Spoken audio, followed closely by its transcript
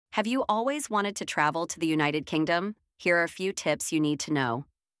Have you always wanted to travel to the United Kingdom? Here are a few tips you need to know.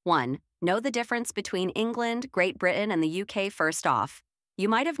 1. Know the difference between England, Great Britain, and the UK first off. You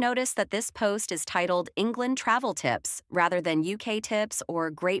might have noticed that this post is titled England Travel Tips rather than UK Tips or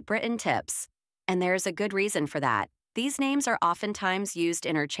Great Britain Tips. And there's a good reason for that. These names are oftentimes used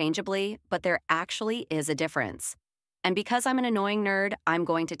interchangeably, but there actually is a difference. And because I'm an annoying nerd, I'm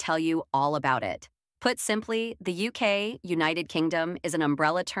going to tell you all about it. Put simply, the UK, United Kingdom, is an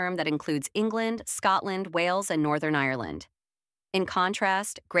umbrella term that includes England, Scotland, Wales, and Northern Ireland. In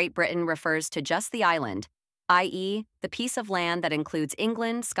contrast, Great Britain refers to just the island, i.e., the piece of land that includes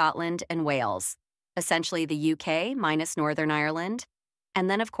England, Scotland, and Wales, essentially the UK minus Northern Ireland. And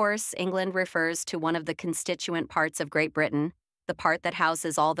then, of course, England refers to one of the constituent parts of Great Britain, the part that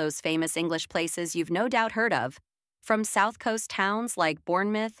houses all those famous English places you've no doubt heard of. From south coast towns like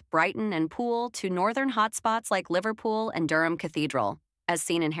Bournemouth, Brighton, and Poole to northern hotspots like Liverpool and Durham Cathedral, as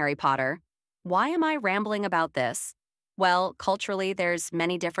seen in Harry Potter. Why am I rambling about this? Well, culturally, there's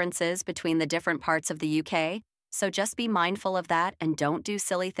many differences between the different parts of the UK, so just be mindful of that and don't do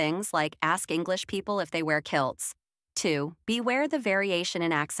silly things like ask English people if they wear kilts. 2. Beware the variation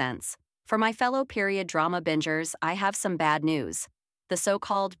in accents. For my fellow period drama bingers, I have some bad news. The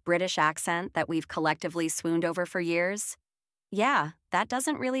so-called British accent that we've collectively swooned over for years? Yeah, that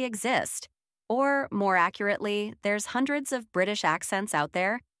doesn't really exist. Or, more accurately, there's hundreds of British accents out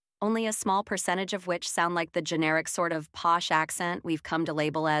there, only a small percentage of which sound like the generic sort of posh accent we've come to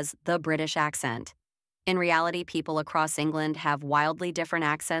label as the British accent. In reality, people across England have wildly different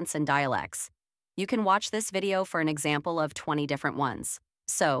accents and dialects. You can watch this video for an example of 20 different ones.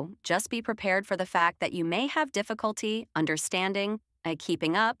 So, just be prepared for the fact that you may have difficulty understanding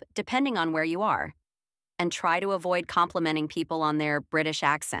keeping up, depending on where you are. And try to avoid complimenting people on their British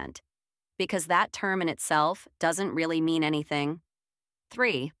accent, because that term in itself doesn't really mean anything.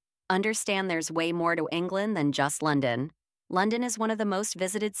 3. Understand there's way more to England than just London. London is one of the most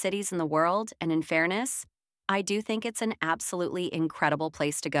visited cities in the world, and in fairness, I do think it's an absolutely incredible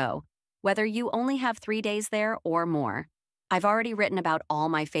place to go, whether you only have 3 days there or more. I've already written about all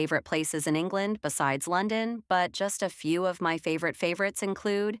my favorite places in England besides London, but just a few of my favorites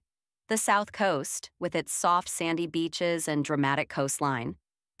include the South Coast, with its soft sandy beaches and dramatic coastline,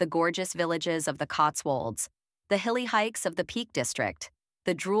 the gorgeous villages of the Cotswolds, the hilly hikes of the Peak District,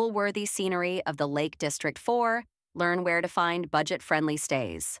 the drool-worthy scenery of the Lake District 4, learn where to find budget-friendly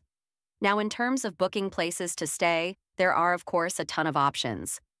stays. Now, in terms of booking places to stay, there are, of course, a ton of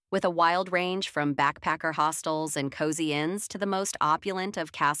options, with a wild range from backpacker hostels and cozy inns to the most opulent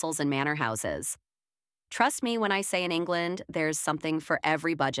of castles and manor houses. Trust me when I say in England, there's something for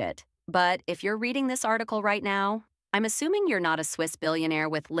every budget. But if you're reading this article right now, I'm assuming you're not a Swiss billionaire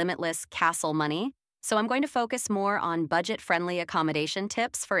with limitless castle money, so I'm going to focus more on budget-friendly accommodation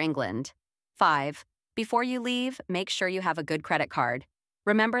tips for England. 5. Before you leave, make sure you have a good credit card.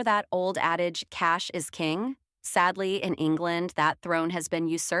 Remember that old adage, cash is king? Sadly, in England, that throne has been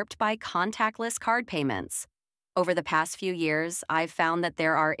usurped by contactless card payments. Over the past few years, I've found that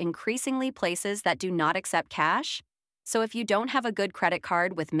there are increasingly places that do not accept cash. So if you don't have a good credit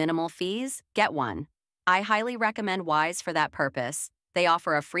card with minimal fees, get one. I highly recommend Wise for that purpose. They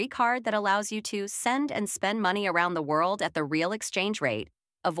offer a free card that allows you to send and spend money around the world at the real exchange rate,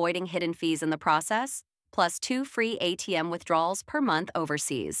 avoiding hidden fees in the process, plus 2 free ATM withdrawals per month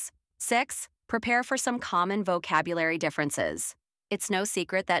overseas. 6. Prepare for some common vocabulary differences. It's no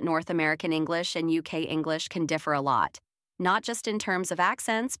secret that North American English and UK English can differ a lot, not just in terms of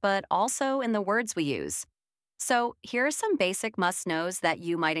accents, but also in the words we use. So, here are some basic must-knows that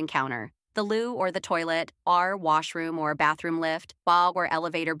you might encounter. The loo or the toilet, R washroom or bathroom lift, bog or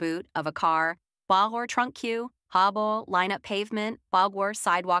elevator boot of a car, bog or trunk queue, hobble, line up pavement, bog or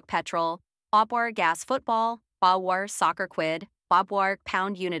sidewalk petrol, bob or gas football, bog or soccer quid, bob or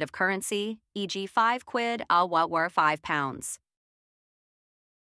pound unit of currency, e.g. 5 quid, al war 5 pounds.